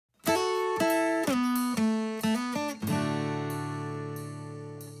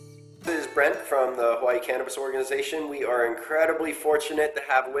Brent from the Hawaii Cannabis Organization. We are incredibly fortunate to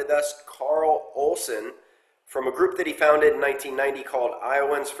have with us Carl Olsen from a group that he founded in 1990 called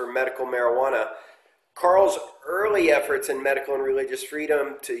Iowans for Medical Marijuana. Carl's early efforts in medical and religious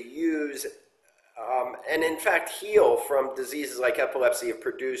freedom to use and in fact heal from diseases like epilepsy have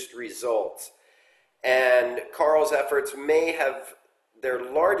produced results. And Carl's efforts may have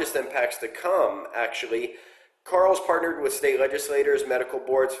their largest impacts to come, actually. Carl's partnered with state legislators, medical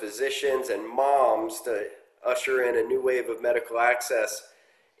boards, physicians, and moms to usher in a new wave of medical access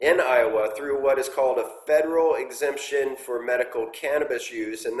in Iowa through what is called a Federal Exemption for medical cannabis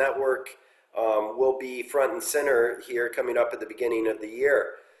use, and that work will be front and center here coming up at the beginning of the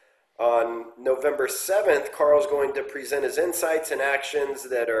year. On November 7th, Carl's going to present his insights and actions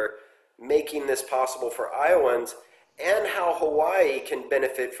that are making this possible for Iowans and how Hawaii can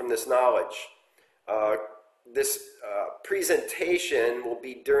benefit from this knowledge. This presentation will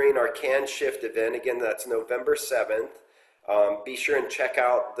be during our CannShift event. Again, that's November 7th. Be sure and check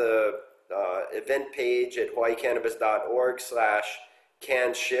out the event page at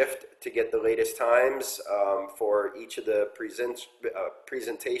hawaiicannabis.org/CannShift to get the latest times for each of the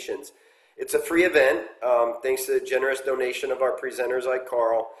presentations. It's a free event thanks to the generous donation of our presenters like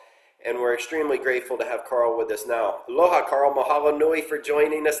Carl, and we're extremely grateful to have Carl with us now. Aloha, Carl. Mahalo nui for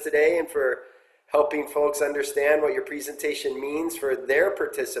joining us today and for helping folks understand what your presentation means for their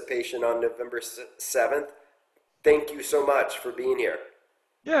participation on November 7th. Thank you so much for being here.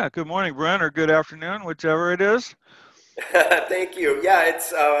 Yeah, good morning, Brent, or good afternoon, whichever it is. Thank you. Yeah,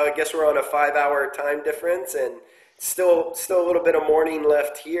 it's I guess we're on a 5-hour time difference, and still a little bit of morning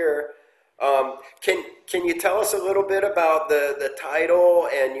left here. Can you tell us a little bit about the title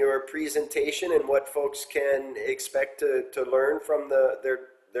and your presentation and what folks can expect to learn from their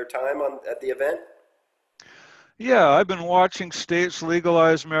time at the event? Yeah, I've been watching states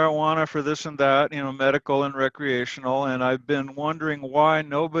legalize marijuana for this and that, medical and recreational, and I've been wondering why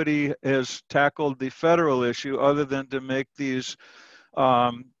nobody has tackled the federal issue other than to make these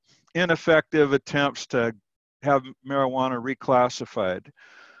ineffective attempts to have marijuana reclassified.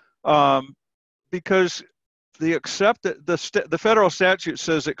 Because the federal statute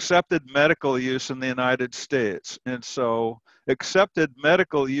says accepted medical use in the United States, and so accepted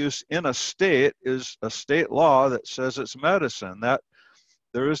medical use in a state is a state law that says it's medicine. That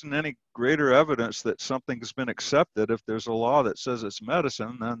there isn't any greater evidence that something's been accepted. If there's a law that says it's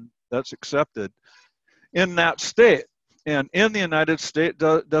medicine, then that's accepted in that state. And in the United States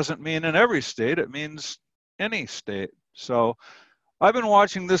doesn't mean in every state, it means any state. So I've been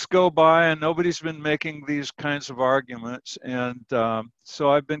watching this go by and nobody's been making these kinds of arguments. And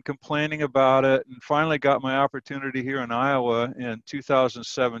so I've been complaining about it and finally got my opportunity here in Iowa in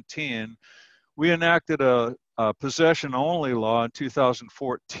 2017. We enacted a possession only law in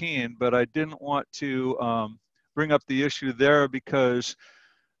 2014, but I didn't want to bring up the issue there because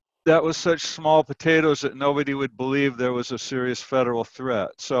that was such small potatoes that nobody would believe there was a serious federal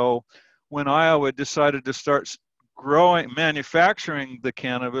threat. So when Iowa decided to start manufacturing the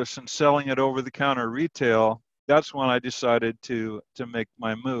cannabis and selling it over the counter retail, that's when I decided to make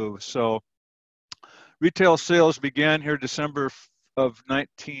my move. So retail sales began here December of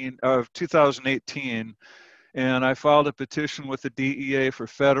 2018, and I filed a petition with the DEA for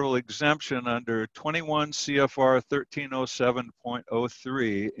federal exemption under 21 CFR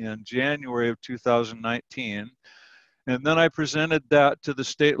 1307.03 in January of 2019. And then I presented that to the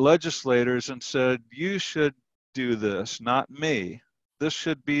state legislators and said, you should do this, not me. This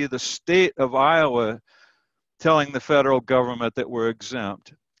should be the state of Iowa telling the federal government that we're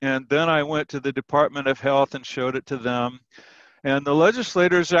exempt. And then I went to the Department of Health and showed it to them. And the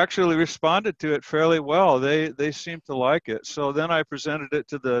legislators actually responded to it fairly well. They seemed to like it. So then I presented it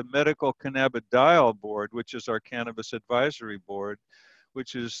to the Medical Cannabis Board, which is our cannabis advisory board,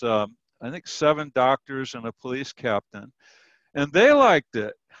 which is, I think, 7 doctors and a police captain. And they liked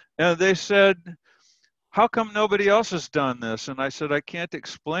it. And they said, how come nobody else has done this? And I said, I can't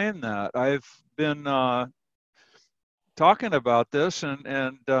explain that. I've been talking about this,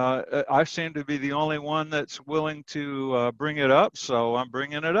 and I seem to be the only one that's willing to bring it up, so I'm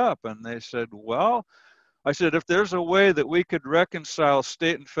bringing it up. And they said, well, I said, if there's a way that we could reconcile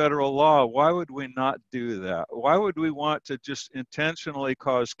state and federal law, why would we not do that? Why would we want to just intentionally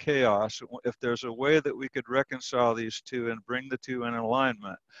cause chaos if there's a way that we could reconcile these two and bring the two in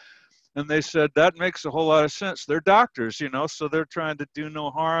alignment? And they said, that makes a whole lot of sense. They're doctors, so they're trying to do no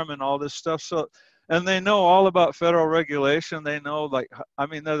harm and all this stuff. So, and they know all about federal regulation. They know, they're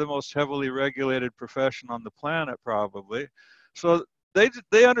the most heavily regulated profession on the planet, probably. So they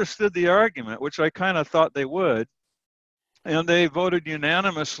understood the argument, which I kind of thought they would. And they voted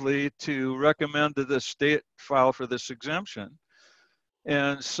unanimously to recommend that the state file for this exemption.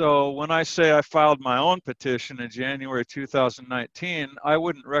 And so when I say I filed my own petition in January 2019, I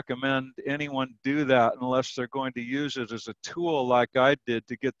wouldn't recommend anyone do that unless they're going to use it as a tool like I did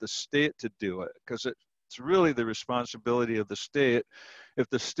to get the state to do it, because it's really the responsibility of the state. If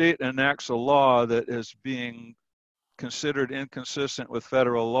the state enacts a law that is being considered inconsistent with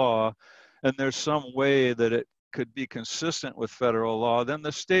federal law, and there's some way that it could be consistent with federal law, then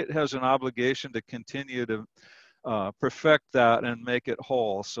the state has an obligation to continue to perfect that and make it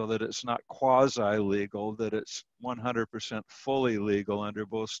whole so that it's not quasi-legal, that it's 100% fully legal under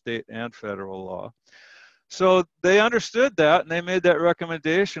both state and federal law. So they understood that and they made that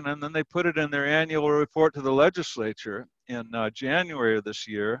recommendation, and then they put it in their annual report to the legislature in January of this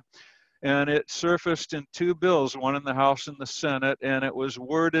year. And it surfaced in two bills, one in the House and the Senate, and it was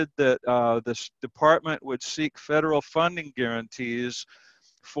worded that this department would seek federal funding guarantees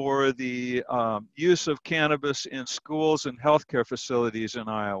for the use of cannabis in schools and healthcare facilities in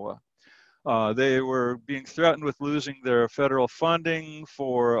Iowa. They were being threatened with losing their federal funding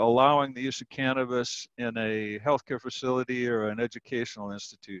for allowing the use of cannabis in a healthcare facility or an educational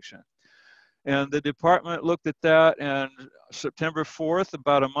institution. And the department looked at that, and September 4th,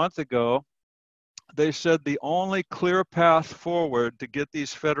 about a month ago, they said the only clear path forward to get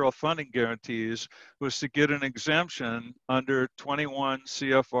these federal funding guarantees was to get an exemption under 21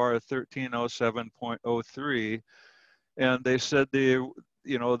 CFR 1307.03. And they said the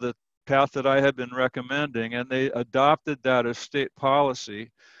path that I had been recommending, and they adopted that as state policy.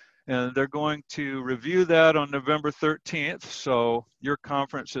 And they're going to review that on November 13th. So your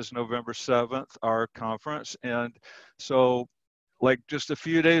conference is November 7th, our conference. And so like just a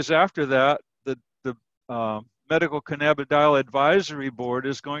few days after that, the Medical Cannabidiol Advisory Board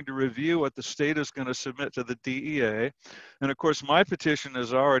is going to review what the state is going to submit to the DEA. And of course, my petition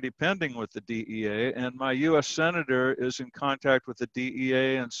is already pending with the DEA, and my US Senator is in contact with the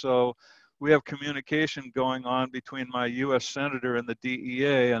DEA. And so we have communication going on between my US Senator and the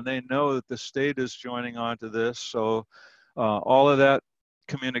DEA, and they know that the state is joining on to this. So all of that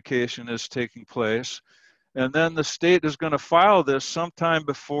communication is taking place. And then the state is going to file this sometime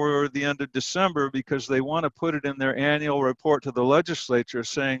before the end of December, because they want to put it in their annual report to the legislature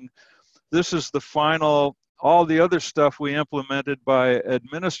saying, this is the final, all the other stuff we implemented by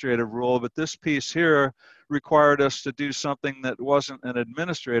administrative rule, but this piece here required us to do something that wasn't an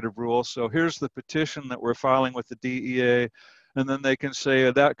administrative rule. So here's the petition that we're filing with the DEA. And then they can say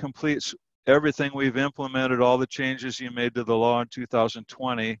that completes everything we've implemented, all the changes you made to the law in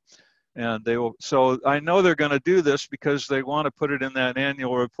 2020. And they will, so I know they're going to do this because they want to put it in that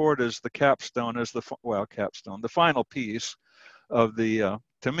annual report as the capstone, as the, well, capstone, the final piece of the,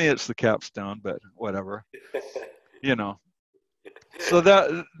 to me it's the capstone, but whatever, you know. So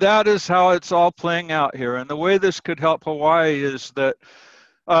that is how it's all playing out here. And the way this could help Hawaii is that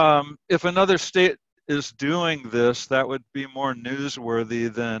if another state is doing this, that would be more newsworthy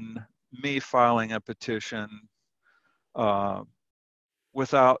than me filing a petition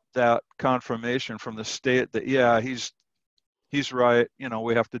without that confirmation from the state that, yeah, he's right, you know,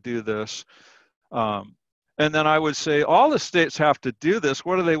 we have to do this. And then I would say all the states have to do this.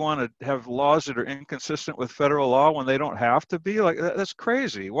 What do they want to have laws that are inconsistent with federal law when they don't have to be? Like, that's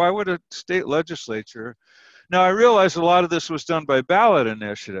crazy. Why would a state legislature? Now, I realize a lot of this was done by ballot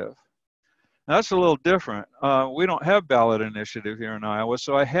initiative. That's a little different. We don't have ballot initiative here in Iowa,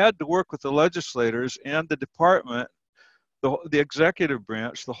 so I had to work with the legislators and the department, the executive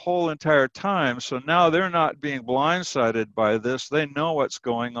branch, the whole entire time. So now they're not being blindsided by this. They know what's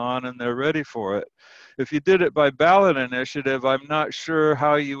going on and they're ready for it. If you did it by ballot initiative, I'm not sure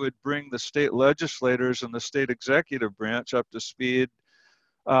how you would bring the state legislators and the state executive branch up to speed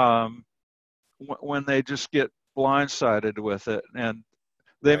when they just get blindsided with it. And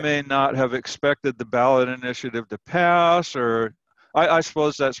they may not have expected the ballot initiative to pass, or I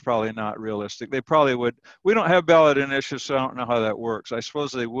suppose that's probably not realistic. They probably would. We don't have ballot initiatives, so I don't know how that works. I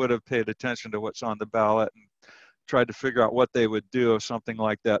suppose they would have paid attention to what's on the ballot and tried to figure out what they would do if something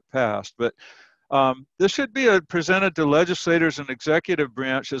like that passed. But this should be presented to legislators and executive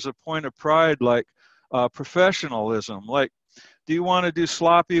branch as a point of pride, like professionalism. Like, do you want to do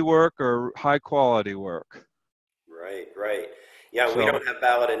sloppy work or high quality work? Right, right. Yeah, So, we don't have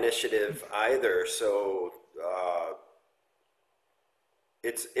ballot initiative either, so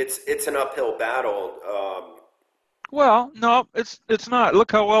it's an uphill battle. well, no, it's not.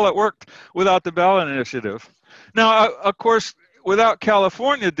 Look how well it worked without the ballot initiative. Now, of course, without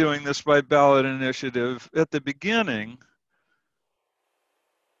California doing this by ballot initiative at the beginning,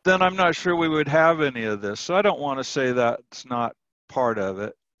 then I'm not sure we would have any of this. So I don't want to say that's not part of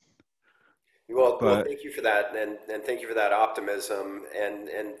it, Well, but thank you for that, and thank you for that optimism,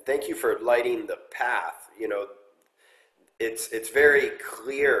 and thank you for lighting the path. It's very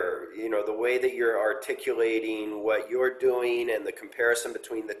clear, the way that you're articulating what you're doing and the comparison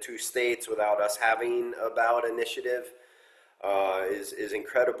between the two states without us having a ballot initiative is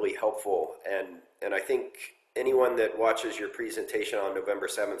incredibly helpful. And I think anyone that watches your presentation on November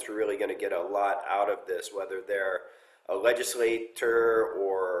 7th is really going to get a lot out of this, whether they're a legislator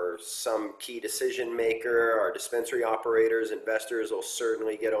or some key decision maker. Our dispensary operators, investors will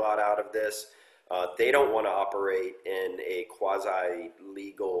certainly get a lot out of this. They don't want to operate in a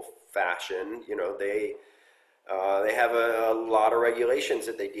quasi-legal fashion. They have a lot of regulations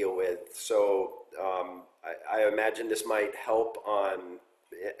that they deal with. So I imagine this might help on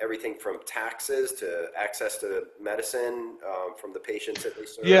everything from taxes to access to medicine from the patients that they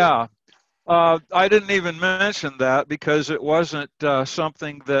serve. yeah. I didn't even mention that because it wasn't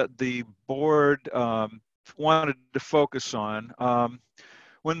something that the board wanted to focus on.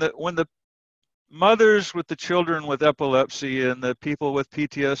 When the mothers with the children with epilepsy and the people with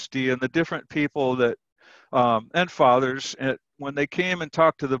PTSD and the different people that and fathers, when they came and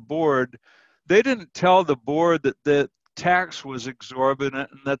talked to the board, they didn't tell the board that the tax was exorbitant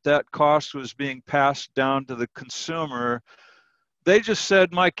and that cost was being passed down to the consumer. They just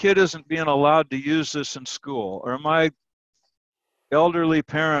said, my kid isn't being allowed to use this in school, or my elderly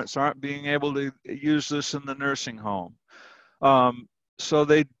parents aren't being able to use this in the nursing home. So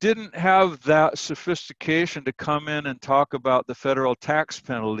they didn't have that sophistication to come in and talk about the federal tax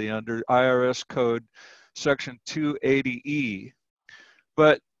penalty under IRS code section 280E.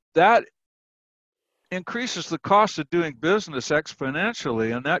 But that increases the cost of doing business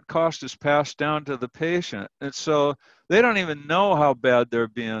exponentially, and that cost is passed down to the patient. And so they don't even know how bad they're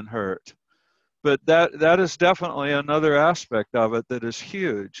being hurt. But that is definitely another aspect of it that is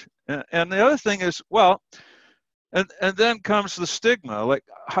huge. And the other thing is, well, and then comes the stigma. Like,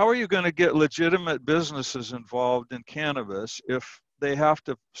 how are you going to get legitimate businesses involved in cannabis if they have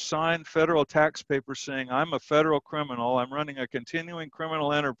to sign federal tax papers saying, I'm a federal criminal, I'm running a continuing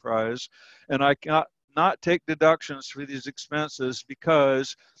criminal enterprise, and I cannot not take deductions for these expenses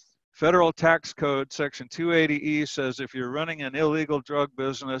because federal tax code section 280E says if you're running an illegal drug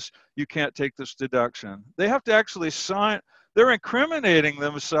business, you can't take this deduction. They have to actually sign, they're incriminating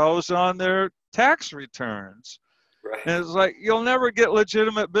themselves on their tax returns. Right. And it's like, you'll never get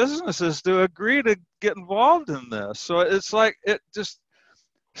legitimate businesses to agree to get involved in this. So it's like, it's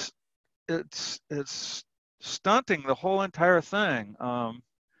stunting the whole entire thing.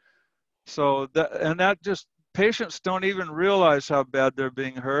 So that just, patients don't even realize how bad they're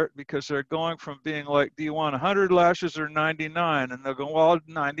being hurt because they're going from being like, do you want 100 lashes or 99? And they'll go, well,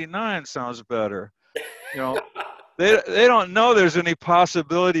 99 sounds better. They don't know there's any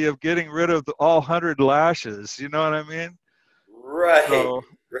possibility of getting rid of all 100 lashes. You know what I mean? Right. So,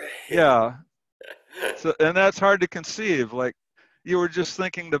 right. Yeah. So, and that's hard to conceive. Like, you were just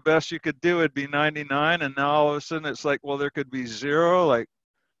thinking the best you could do would be 99, and now all of a sudden it's like, well, there could be 0. Like,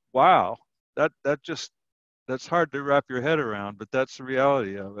 wow, that's hard to wrap your head around, but that's the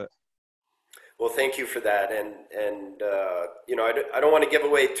reality of it. Well, thank you for that. And I don't want to give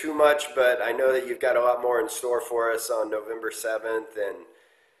away too much, but I know that you've got a lot more in store for us on November 7th. And,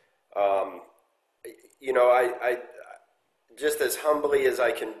 I just as humbly as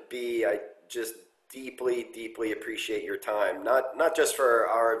I can be, I just deeply, deeply appreciate your time. Not just for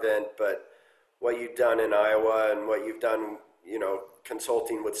our event, but what you've done in Iowa and what you've done,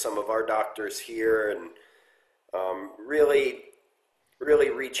 consulting with some of our doctors here, and really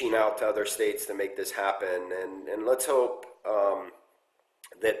reaching out to other states to make this happen. And let's hope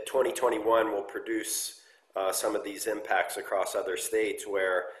that 2021 will produce some of these impacts across other states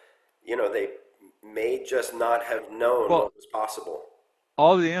where, they may just not have known what was possible.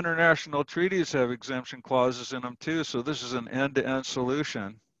 All the international treaties have exemption clauses in them too, so this is an end-to-end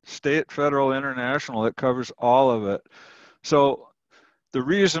solution. State, federal, international, it covers all of it. So the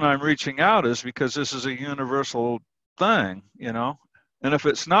reason I'm reaching out is because this is a universal thing, and if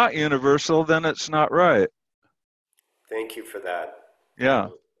it's not universal, then it's not right. Thank you for that. Yeah.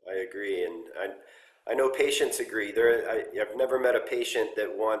 I agree. And I know patients agree. I've never met a patient that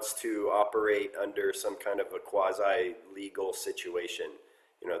wants to operate under some kind of a quasi-legal situation.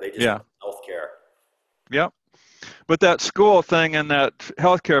 They just want healthcare. Yep. But that school thing and that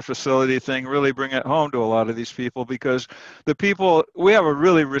healthcare facility thing really bring it home to a lot of these people, because we have a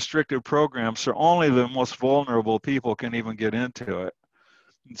really restrictive program, so only the most vulnerable people can even get into it.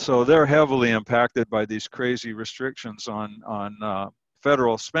 So they're heavily impacted by these crazy restrictions on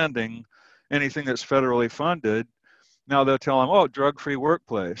federal spending, anything that's federally funded. Now they'll tell them, oh, drug-free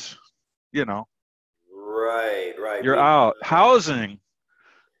workplace, you know, Right, right. you're out. Housing,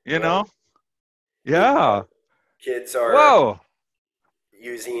 you Right. know, yeah. Kids are Whoa.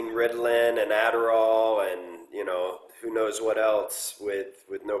 using Ritalin and Adderall and, who knows what else with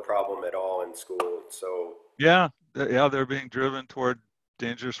no problem at all in school. So, Yeah, they're being driven toward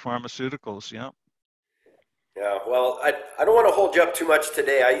dangerous pharmaceuticals. Yeah. yeah, well, I don't want to hold you up too much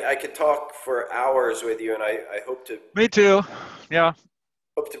today. I could talk for hours with you, and I hope to Me too. Yeah.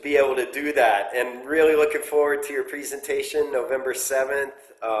 be able to do that. And really looking forward to your presentation November 7th.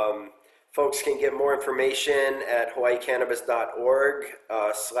 Folks can get more information at hawaiicannabis.org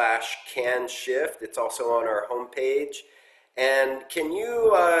 /CannShift. It's also on our homepage. And can you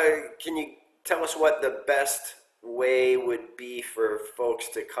tell us what the best way would be for folks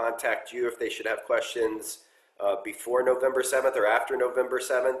to contact you if they should have questions before November 7th or after November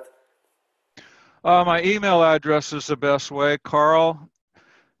 7th? My email address is the best way, Carl,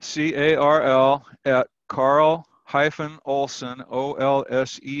 C-A-R-L, at Carl-Olsen,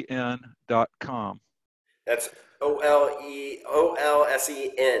 OLSEN.com. That's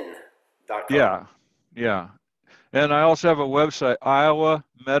OLSEN.com. Yeah, yeah. And I also have a website,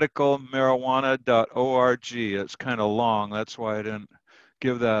 iowamedicalmarijuana.org. It's kind of long. That's why I didn't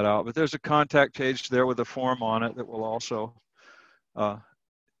give that out. But there's a contact page there with a form on it that will also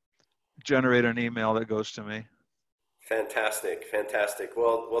generate an email that goes to me. Fantastic, fantastic.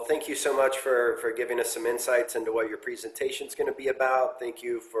 Well, thank you so much for giving us some insights into what your presentation is going to be about. Thank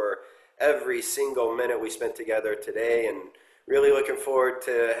you for every single minute we spent together today, and really looking forward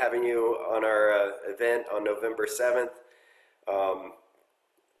to having you on our event on November 7th.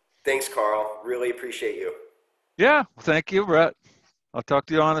 Thanks, Carl. Really appreciate you. Yeah, thank you, Brett. I'll talk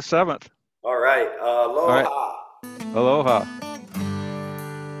to you on the 7th. All right. Aloha. All right. Aloha.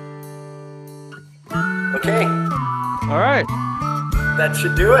 Okay. All right. That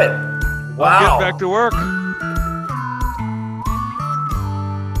should do it. Wow. I'll get back to work.